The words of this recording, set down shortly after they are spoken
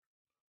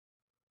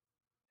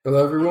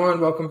Hello,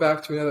 everyone. Welcome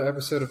back to another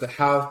episode of the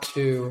How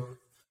To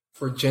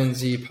for Gen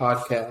Z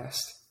podcast.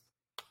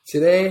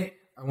 Today,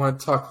 I want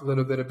to talk a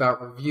little bit about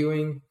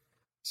reviewing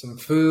some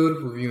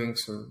food, reviewing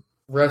some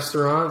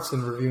restaurants,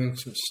 and reviewing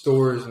some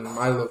stores in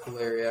my local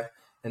area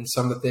and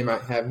some that they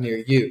might have near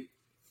you.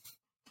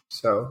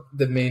 So,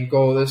 the main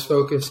goal of this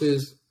focus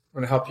is I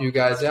want to help you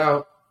guys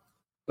out,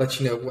 let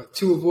you know what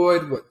to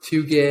avoid, what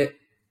to get,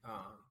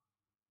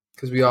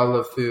 because we all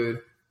love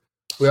food.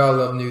 We all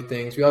love new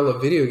things. We all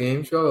love video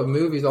games. We all love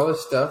movies, all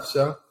this stuff.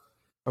 So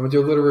I'm going to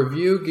do a little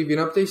review, give you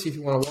an update, see if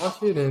you want to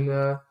watch it, and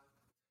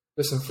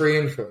there's some free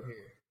info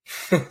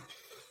here.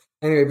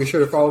 Anyway, be sure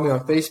to follow me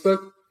on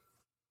Facebook.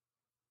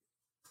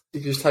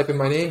 You can just type in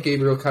my name,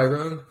 Gabriel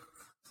Chiron.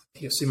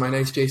 You'll see my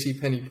nice J.C.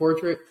 Penney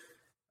portrait.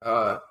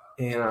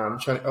 And I'm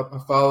trying to up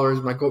my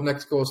followers. My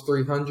next goal is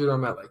 300.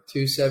 I'm at like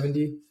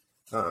 270.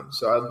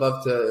 So I'd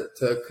love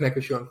to connect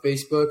with you on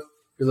Facebook.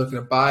 If you're looking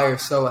to buy or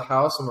sell a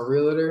house, I'm a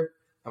realtor.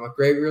 I'm a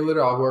great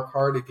realtor. I'll work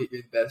hard to get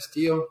you the best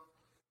deal.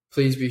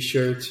 Please be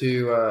sure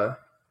to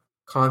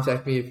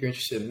contact me if you're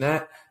interested in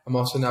that. I'm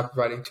also now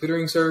providing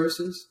tutoring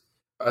services.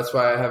 That's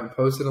why I haven't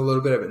posted in a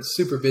little bit. I've been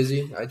super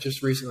busy. I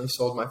just recently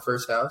sold my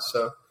first house,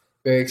 so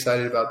very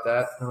excited about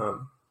that.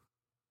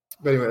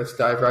 But anyway, let's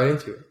dive right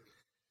into it.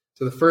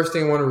 So the first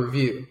thing I want to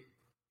review,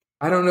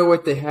 I don't know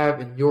what they have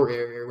in your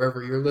area,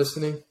 wherever you're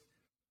listening,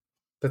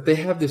 but they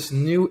have this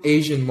new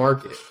Asian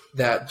market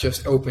that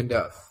just opened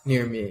up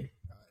near me.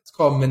 It's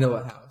called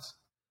Manila House,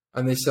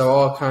 and they sell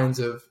all kinds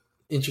of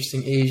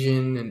interesting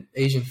Asian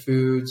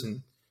foods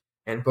and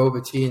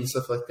boba tea and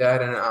stuff like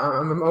that. And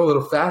I'm a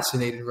little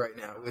fascinated right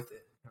now with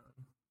it.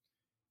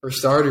 For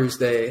starters,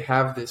 they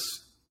have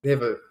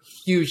a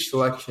huge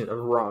selection of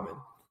ramen,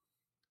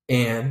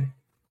 and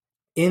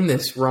in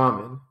this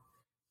ramen,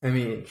 I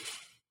mean,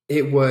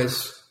 it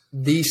was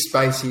the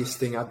spiciest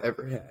thing I've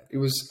ever had. It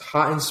was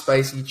hot and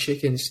spicy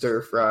chicken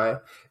stir fry.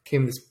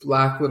 Came in this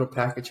black little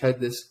package, had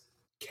this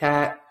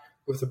cat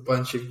with a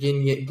bunch of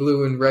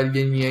blue and red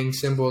yin yang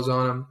symbols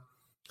on them.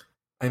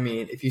 I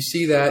mean, if you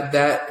see that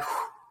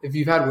if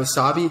you've had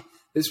wasabi,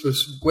 this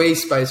was way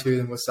spicier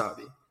than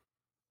wasabi.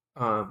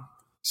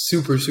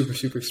 Super, super,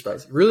 super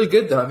spicy. Really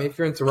good though. I mean, if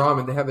you're into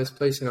ramen, they have this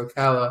place in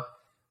Ocala,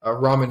 a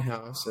ramen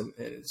house, and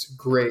it's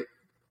great.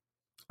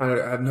 I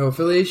have no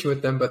affiliation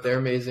with them, but they're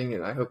amazing,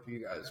 and I hope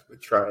you guys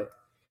would try it.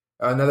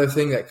 Another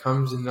thing that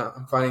comes in,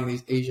 I'm finding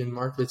these Asian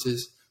markets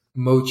is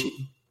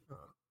mochi.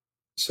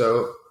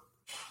 So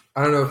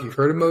I don't know if you've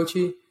heard of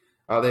mochi.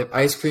 They have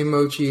ice cream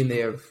mochi, and they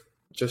have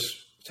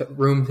just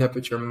room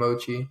temperature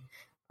mochi,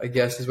 I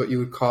guess is what you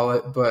would call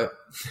it. But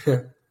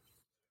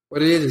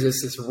what it is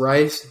it's this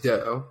rice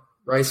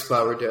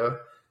flour dough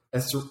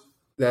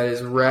that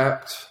is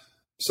wrapped.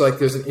 So like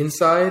there's an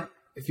inside.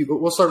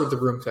 We'll start with the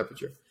room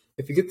temperature.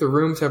 If you get the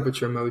room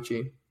temperature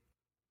mochi,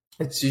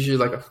 it's usually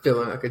like a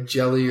filling, like a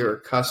jelly or a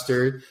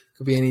custard. It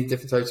could be any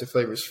different types of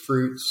flavors,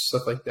 fruits,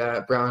 stuff like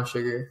that, brown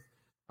sugar.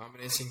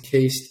 And it's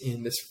encased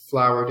in this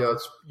flour dough.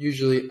 It's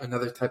usually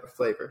another type of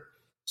flavor.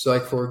 So,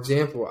 like, for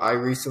example, I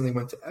recently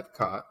went to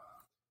Epcot,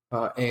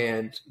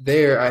 and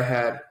there I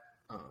had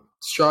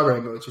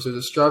strawberry mochi. So,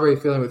 there's a strawberry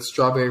filling with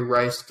strawberry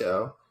rice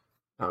dough.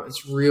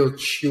 It's real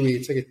chewy.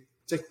 It's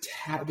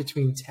like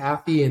between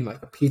taffy and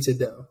like a pizza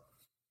dough.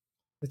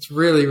 It's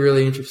really,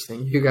 really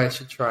interesting. You guys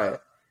should try it.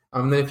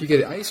 Then if you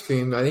get ice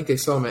cream, I think they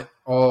sell them at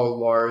all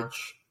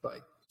large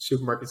like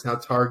supermarkets now,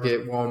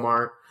 Target,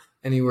 Walmart.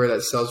 Anywhere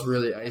that sells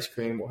really ice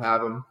cream will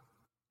have them.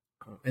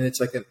 And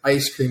it's like an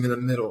ice cream in the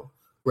middle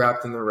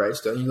wrapped in the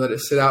rice dough. And you let it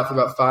sit out for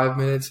about 5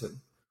 minutes and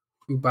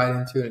you bite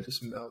into it and it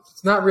just melts.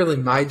 It's not really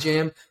my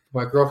jam.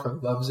 My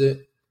girlfriend loves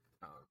it.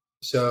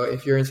 So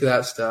if you're into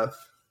that stuff,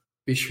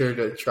 be sure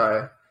to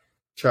try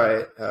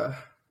it.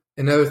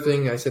 Another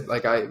thing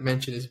like I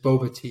mentioned is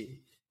boba tea.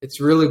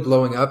 It's really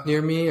blowing up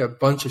near me. A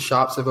bunch of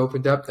shops have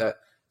opened up that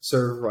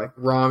serve like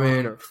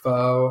ramen or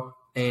pho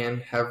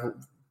and have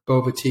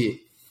boba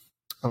tea.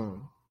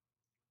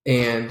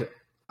 And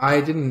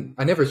I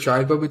never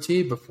tried boba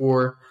tea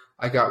before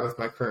I got with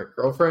my current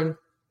girlfriend,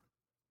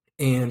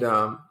 and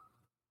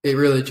it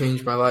really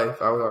changed my life.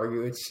 I would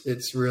argue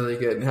it's really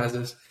good and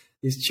has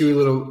these chewy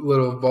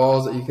little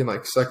balls that you can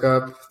like suck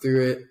up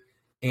through it,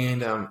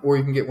 and or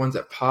you can get ones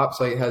that pops,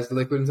 like it has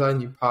liquid inside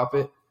and you pop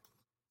it.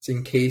 It's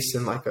encased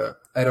in like a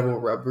edible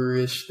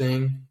rubberish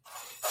thing.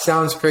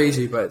 Sounds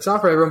crazy, but it's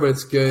not for everyone, but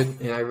it's good,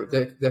 and I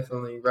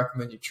definitely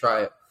recommend you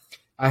try it.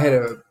 I had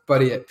a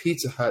buddy at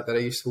Pizza Hut that I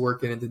used to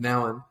work in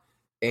Denellen,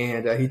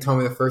 and he told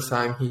me the first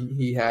time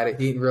he had it,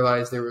 he didn't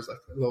realize there was like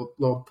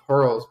little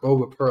pearls,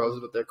 boba pearls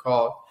is what they're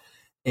called,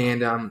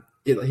 and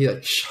he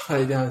like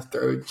shot it down his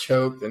throat,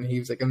 choked, and he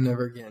was like, "I'm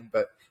never again."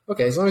 But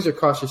okay, as long as you're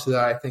cautious of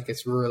that, I think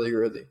it's really,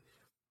 really,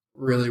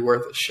 really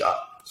worth a shot.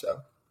 So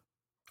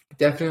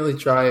definitely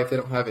try if they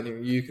don't have it near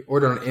you. You can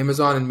order on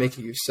Amazon and make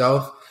it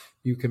yourself.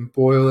 You can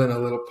boil it in a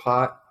little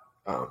pot.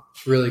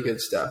 Really good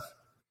stuff.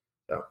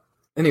 So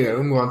anyway,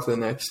 we'll move on to the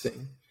next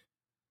thing.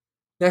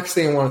 Next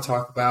thing I want to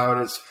talk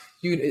about is,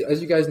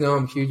 as you guys know,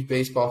 I'm a huge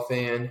baseball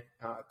fan.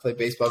 I play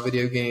baseball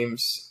video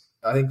games.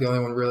 I think the only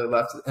one really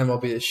left is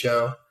MLB The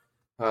Show.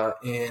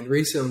 And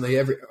recently,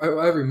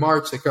 every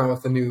March, they come out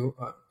with a new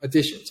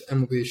addition to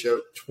MLB The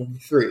Show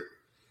 23.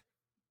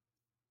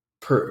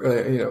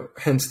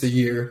 Hence the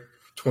year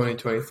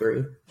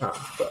 2023.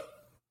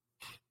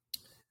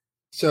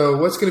 So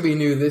what's going to be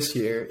new this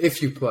year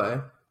if you play?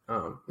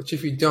 Which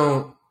if you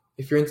don't,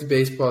 if you're into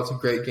baseball, it's a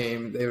great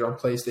game. They have it on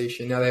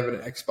PlayStation. Now they have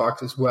it on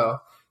Xbox as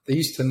well. They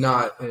used to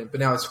not, but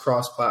now it's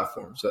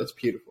cross-platform, so it's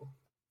beautiful.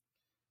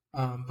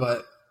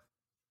 But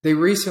they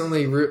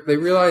recently they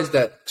realized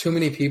that too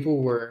many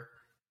people were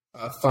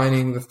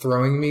finding the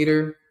throwing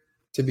meter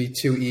to be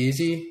too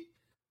easy.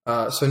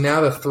 So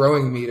now the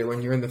throwing meter,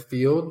 when you're in the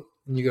field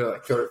and you go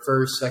to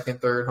first,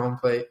 second, third, home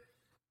plate,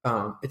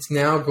 it's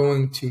now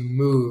going to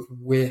move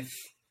with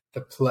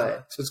the play.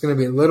 So it's going to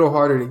be a little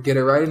harder to get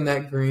it right in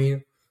that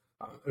green.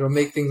 It'll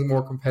make things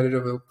more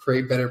competitive. It'll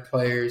create better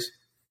players.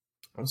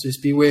 So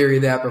just be wary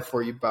of that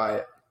before you buy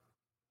it.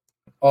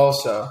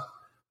 Also,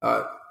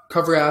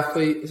 cover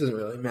athlete, this doesn't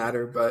really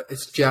matter, but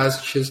it's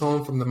Jazz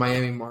Chisholm from the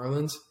Miami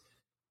Marlins.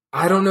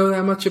 I don't know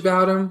that much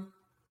about him.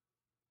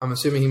 I'm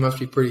assuming he must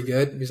be pretty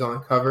good. He's on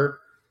the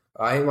cover.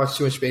 I didn't watch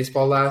too much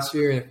baseball last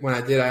year, and when I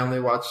did, I only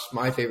watched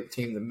my favorite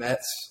team, the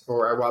Mets,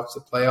 or I watched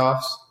the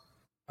playoffs.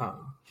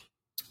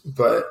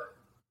 But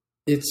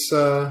it's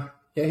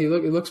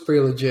it looks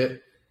pretty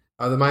legit.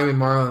 The Miami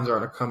Marlins are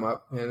on a come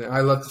up, and I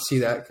love to see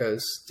that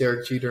because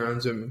Derek Jeter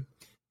owns him.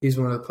 He's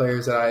one of the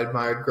players that I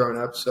admired growing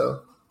up.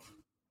 So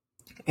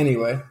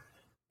anyway,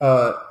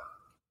 and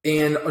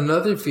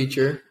another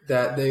feature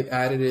that they've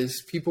added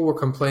is people were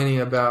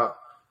complaining about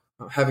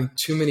having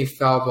too many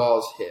foul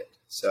balls hit.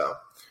 So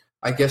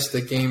I guess the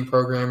game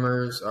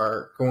programmers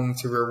are going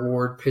to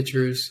reward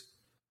pitchers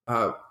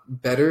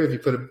better. If you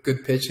put a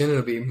good pitch in,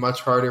 it'll be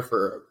much harder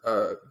for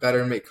a batter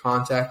to make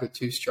contact with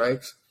 2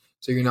 strikes.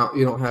 So you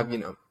don't have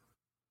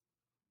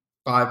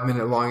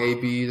 5-minute long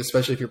ABs,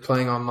 especially if you're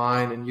playing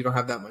online and you don't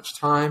have that much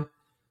time.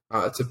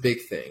 It's a big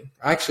thing.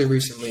 I'm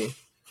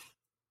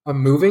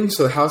moving,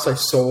 so the house I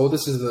sold,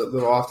 this is a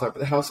little off topic, but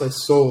the house I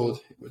sold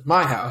was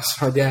my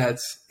house, my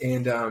dad's,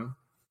 and I'm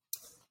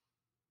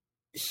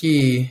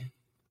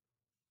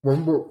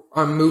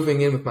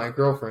moving in with my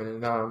girlfriend,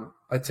 and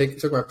I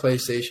took my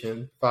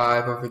PlayStation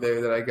 5 over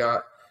there that I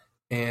got,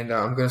 and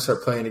I'm going to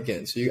start playing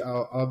again. So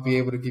I'll be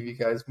able to give you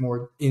guys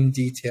more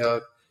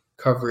in-detailed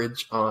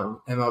coverage on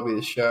MLB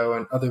The Show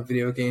and other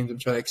video games. I'm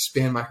trying to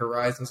expand my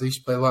horizons. I used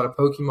to play a lot of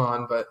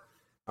Pokemon, but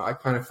I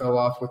kind of fell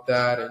off with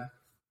that, and I'm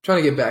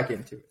trying to get back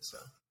into it. So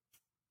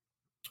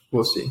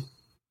we'll see. I'm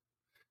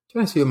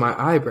trying to see what my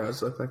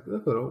eyebrows look like. They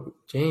look a little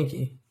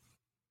janky.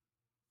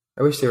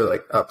 I wish they were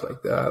up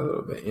like that a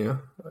little bit,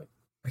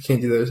 I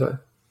can't do those.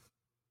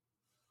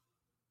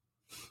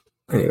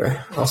 Anyway,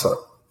 I'll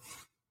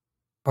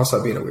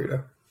stop being a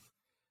weirdo.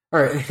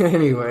 All right.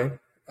 Anyway,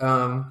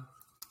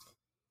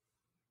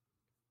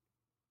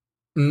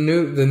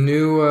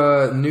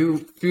 new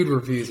food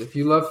reviews. If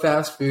you love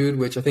fast food,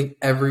 which I think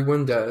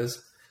everyone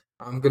does,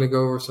 I'm gonna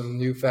go over some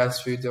new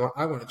fast foods that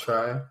I want to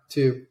try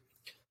too.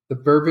 The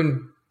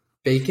bourbon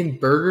bacon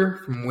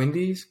burger from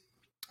Wendy's.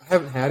 I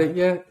haven't had it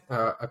yet.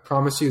 I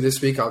promise you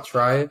this week I'll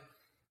try it,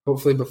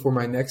 hopefully before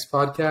my next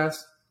podcast.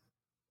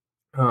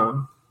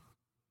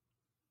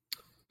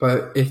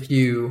 But if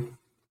you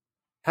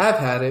have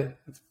had it,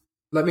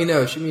 let me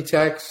know. Shoot me a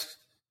text,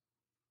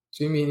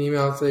 shoot me an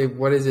email, say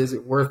what is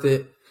it worth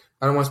it?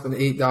 I don't want to spend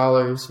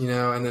 $8,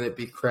 and then it'd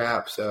be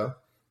crap. So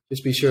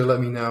just be sure to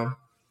let me know.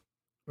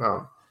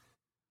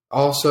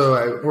 Also,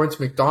 I went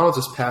to McDonald's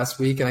this past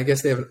week, and I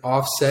guess they have an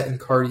Offset and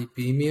Cardi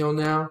B meal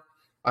now.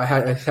 I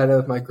had it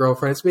with my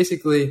girlfriend. It's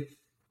basically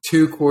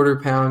 2 Quarter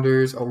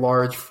Pounders, a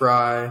large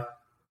fry,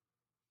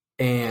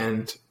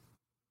 and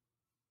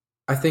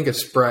I think a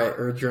Sprite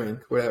or a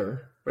drink,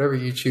 whatever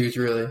you choose,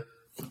 really.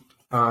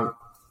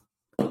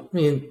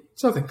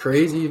 It's nothing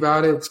crazy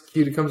about it. It's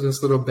cute. It comes in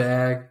this little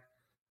bag.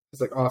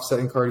 It's like Offset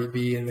and Cardi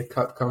B, and the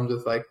cup comes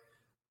with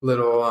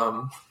little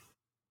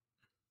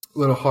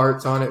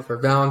hearts on it for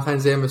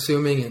Valentine's Day, I'm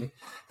assuming. And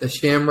the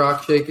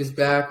Shamrock Shake is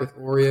back with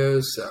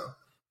Oreos. So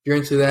if you're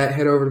into that,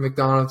 head over to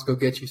McDonald's, go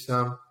get you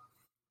some.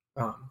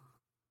 And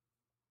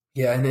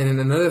then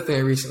another thing I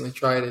recently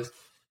tried is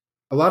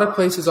a lot of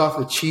places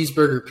offer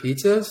cheeseburger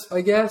pizzas,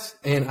 I guess,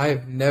 and I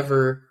have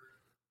never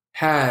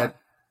had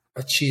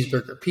a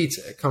cheeseburger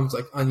pizza. It comes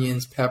like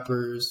onions,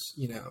 peppers,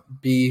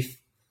 beef.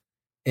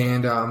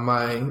 And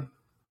my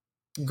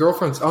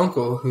girlfriend's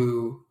uncle,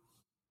 who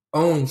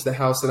owns the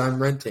house that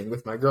I'm renting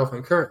with my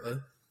girlfriend currently,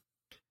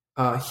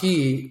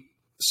 he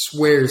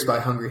swears by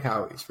Hungry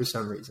Howie's for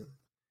some reason.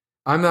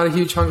 I'm not a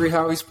huge Hungry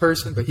Howie's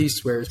person, but he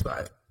swears by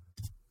it.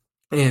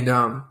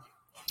 And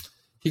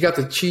he got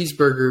the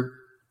cheeseburger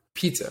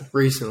pizza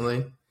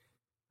recently.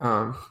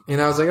 And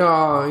I was like,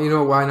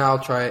 oh, why not? I'll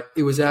try it.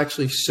 It was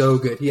actually so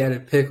good. He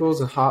added pickles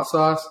and hot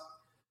sauce.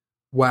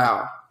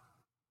 Wow.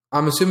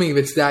 I'm assuming if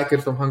it's that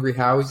good from Hungry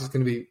Howie's, it's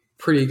going to be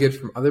pretty good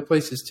from other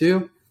places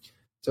too.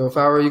 So if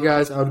I were you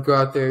guys, I would go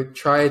out there,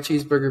 try a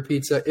cheeseburger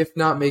pizza. If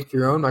not, make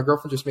your own. My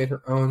girlfriend just made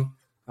her own.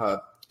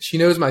 She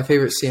knows my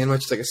favorite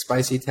sandwich. It's like a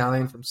spicy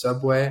Italian from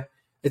Subway.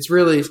 It's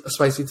really a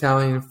spicy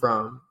Italian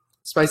from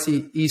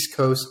spicy East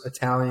Coast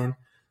Italian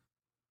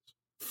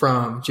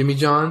from Jimmy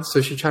John's.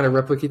 So she tried to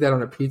replicate that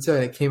on a pizza,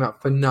 and it came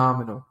out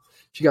phenomenal.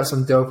 She got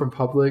some dough from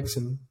Publix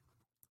and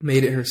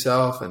made it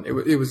herself, and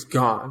it was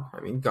gone.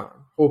 I mean,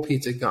 gone. Whole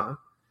pizza gone.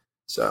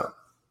 So,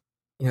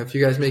 if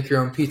you guys make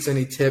your own pizza,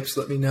 any tips,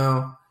 let me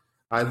know.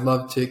 I'd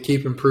love to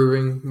keep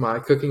improving my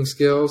cooking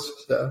skills.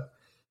 So,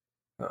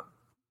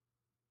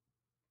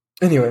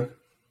 anyway, a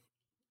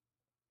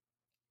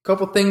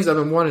couple things I've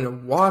been wanting to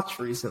watch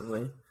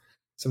recently.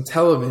 Some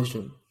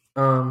television.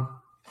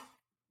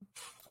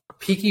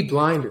 Peaky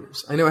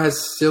Blinders. I know it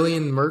has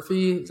Cillian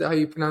Murphy. Is that how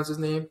you pronounce his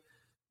name?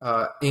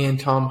 And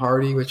Tom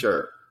Hardy, which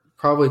are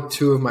probably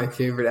two of my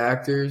favorite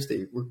actors.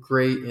 They were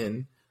great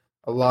in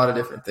a lot of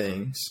different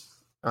things.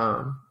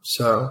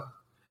 So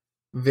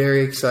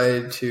very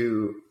excited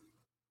to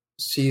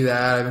see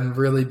that. I've been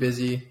really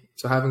busy,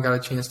 so I haven't got a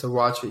chance to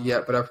watch it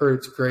yet, but I've heard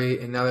it's great.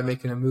 And now they're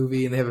making a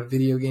movie and they have a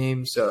video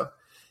game, so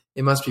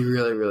it must be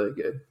really, really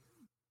good.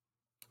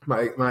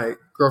 My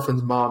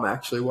girlfriend's mom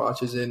actually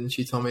watches it, and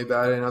she told me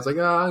about it, and I was like,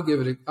 I'll give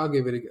it a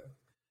go.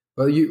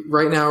 But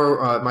right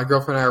now, my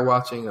girlfriend and I are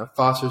watching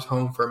Foster's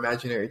Home for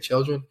Imaginary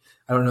Children.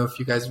 I don't know if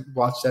you guys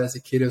watched that as a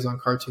kid. It was on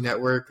Cartoon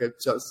Network.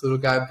 It's this little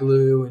guy,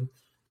 Blue, and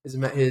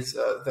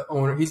the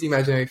owner. He's the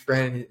imaginary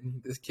friend,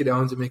 and this kid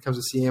owns him, and he comes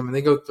to see him, and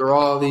they go through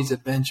all these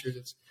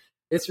adventures.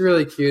 It's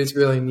really cute. It's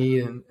really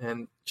neat,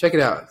 and check it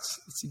out.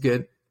 It's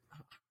good.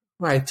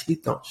 My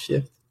teeth don't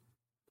shift.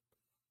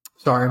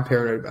 Sorry, I'm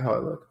paranoid about how I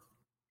look.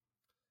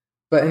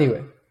 But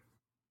anyway,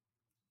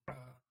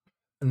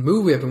 a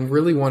movie I've been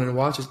really wanting to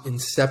watch is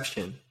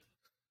Inception.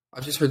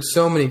 I've just heard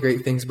so many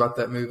great things about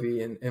that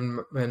movie, and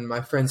my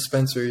friend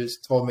Spencer has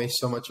told me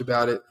so much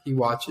about it. He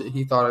watched it.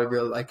 He thought I'd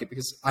really like it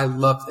because I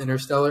loved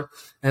Interstellar. It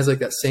has like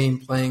that same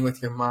playing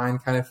with your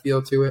mind kind of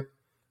feel to it.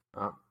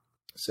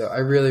 So I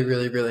really,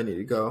 really, really need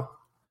to go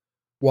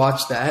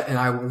watch that, and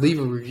I will leave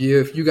a review.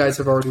 If you guys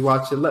have already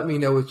watched it, let me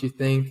know what you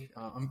think.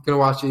 I'm going to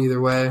watch it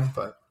either way,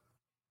 but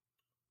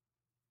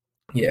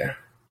yeah.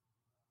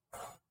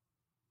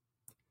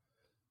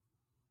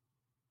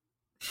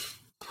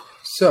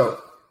 So,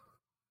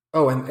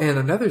 and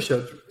another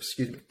show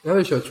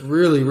that's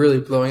really,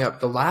 really blowing up,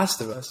 The Last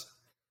of Us.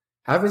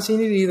 Haven't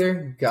seen it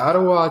either. Gotta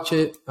watch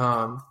it.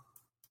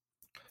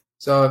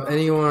 So if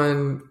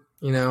anyone,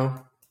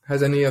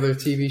 has any other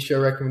TV show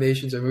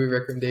recommendations or movie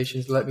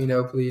recommendations, let me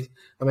know, please.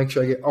 I'll make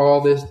sure I get all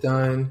this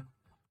done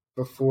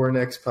before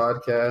next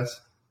podcast.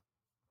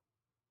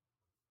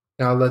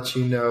 And I'll let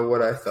you know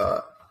what I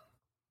thought.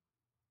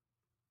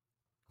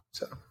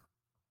 So,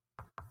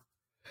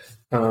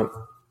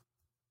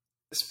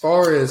 as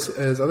far as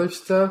other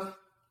stuff,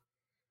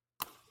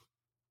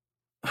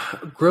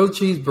 grilled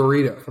cheese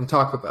burrito from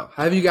Taco Bell.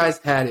 Have you guys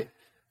had it?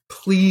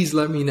 Please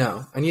let me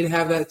know. I need to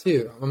have that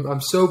too.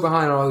 I'm so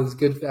behind on all these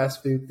good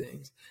fast food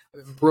things.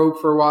 I've been broke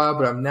for a while,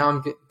 but I'm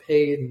getting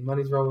paid and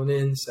money's rolling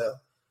in. So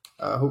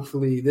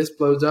hopefully this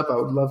blows up. I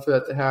would love for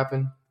that to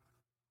happen.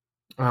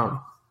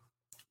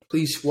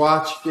 Please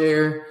watch,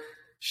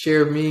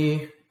 share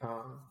me.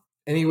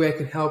 Any way I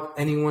can help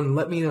anyone,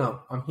 let me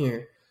know. I'm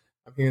here.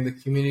 I'm here in the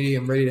community.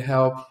 I'm ready to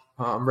help.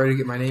 I'm ready to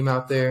get my name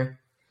out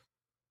there.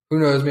 Who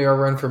knows? Maybe I'll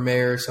run for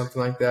mayor or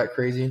something like that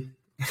crazy.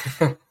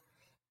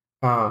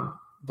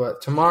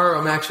 But tomorrow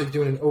I'm actually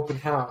doing an open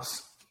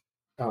house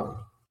on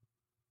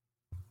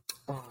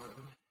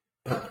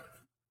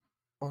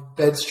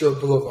Bedstrode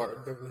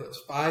Boulevard, Beverly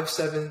Hills,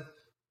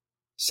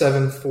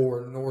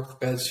 5774 North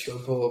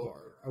Bedstrode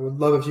Boulevard. I would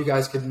love if you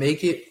guys could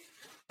make it.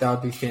 That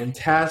would be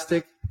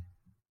fantastic.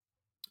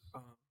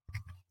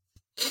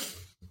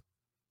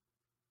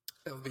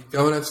 There'll be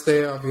donuts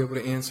there. I'll be able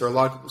to answer a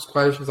lot of people's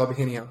questions. I'll be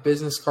handing out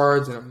business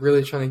cards, and I'm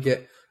really trying to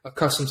get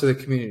accustomed to the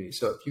community.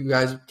 So if you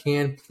guys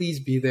can, please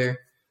be there.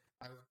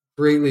 I would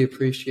greatly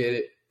appreciate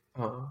it.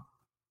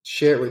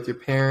 Share it with your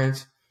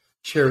parents.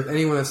 Share it with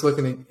anyone that's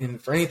looking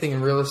for anything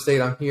in real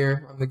estate. I'm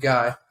here. I'm the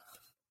guy.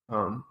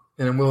 And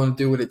I'm willing to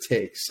do what it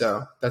takes.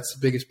 So that's the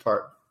biggest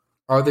part.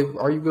 Are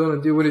you willing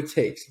to do what it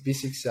takes to be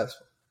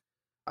successful?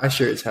 I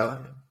sure as hell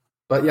am.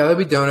 But yeah, there'll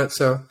be donuts.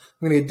 So I'm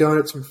going to get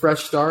donuts from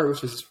Fresh Start,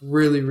 which is this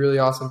really, really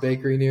awesome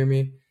bakery near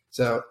me.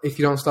 So if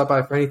you don't stop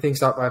by for anything,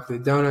 stop by for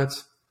the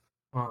donuts.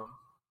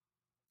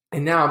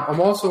 And now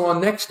I'm also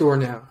on Nextdoor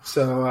now.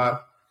 So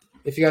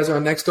if you guys are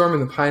on Nextdoor, I'm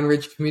in the Pine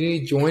Ridge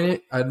community, join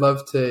it. I'd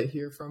love to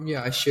hear from you.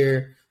 I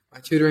share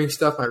my tutoring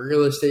stuff, my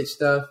real estate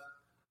stuff.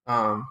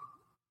 I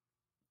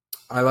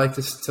like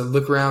to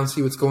look around,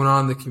 see what's going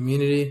on in the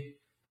community,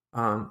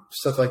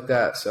 stuff like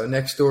that. So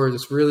Nextdoor is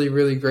this really,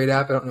 really great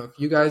app. I don't know if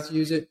you guys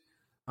use it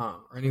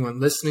or anyone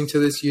listening to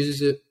this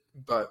uses it,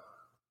 but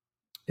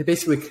it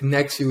basically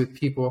connects you with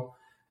people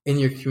in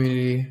your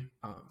community.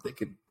 They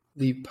could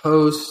leave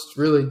posts,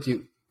 really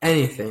do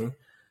anything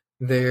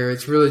there.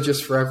 It's really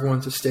just for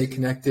everyone to stay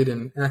connected,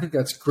 and I think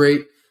that's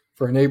great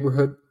for a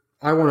neighborhood.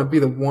 I want to be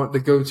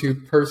the go-to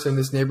person in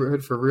this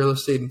neighborhood for real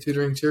estate and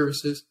tutoring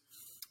services.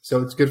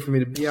 So it's good for me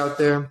to be out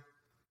there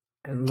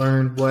and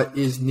learn what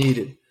is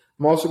needed.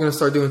 I'm also going to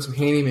start doing some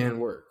handyman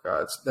work.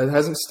 That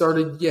hasn't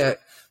started yet,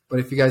 But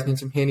if you guys need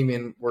some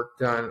handyman work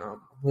done,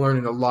 I'm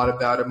learning a lot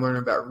about it. I'm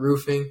learning about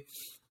roofing.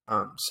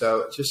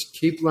 So just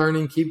keep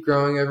learning, keep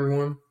growing,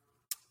 everyone.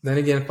 Then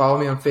again, follow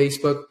me on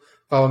Facebook,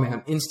 follow me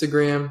on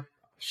Instagram,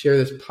 share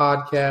this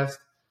podcast.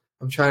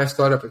 I'm trying to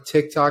start up a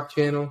TikTok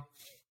channel.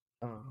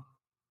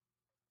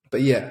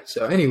 But yeah,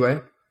 so anyway,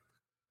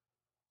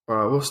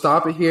 we'll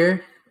stop it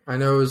here. I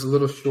know it was a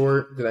little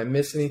short. Did I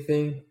miss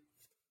anything?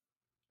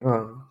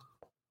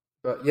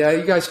 But yeah,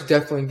 you guys should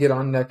definitely get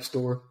on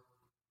Nextdoor.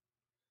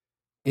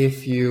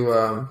 If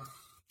you,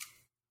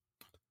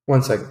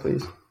 1 second,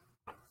 please.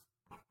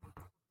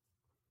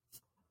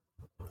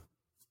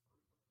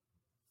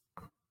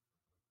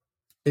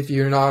 If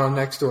you're not on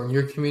Nextdoor in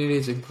your community,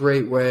 it's a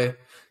great way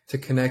to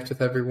connect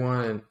with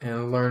everyone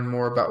and learn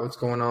more about what's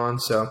going on.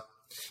 So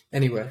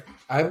anyway,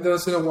 I haven't done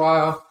this in a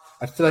while.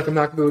 I feel like I'm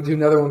not going to be able to do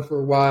another one for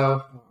a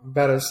while. I'm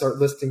about to start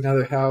listing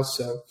another house.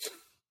 So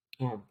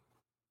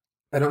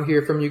I don't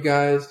hear from you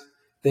guys.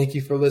 Thank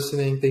you for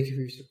listening. Thank you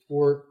for your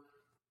support.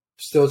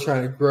 Still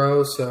trying to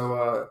grow.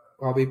 So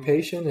I'll be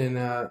patient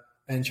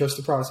and trust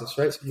the process,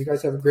 right? So you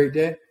guys have a great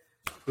day.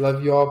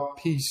 Love you all.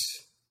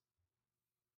 Peace.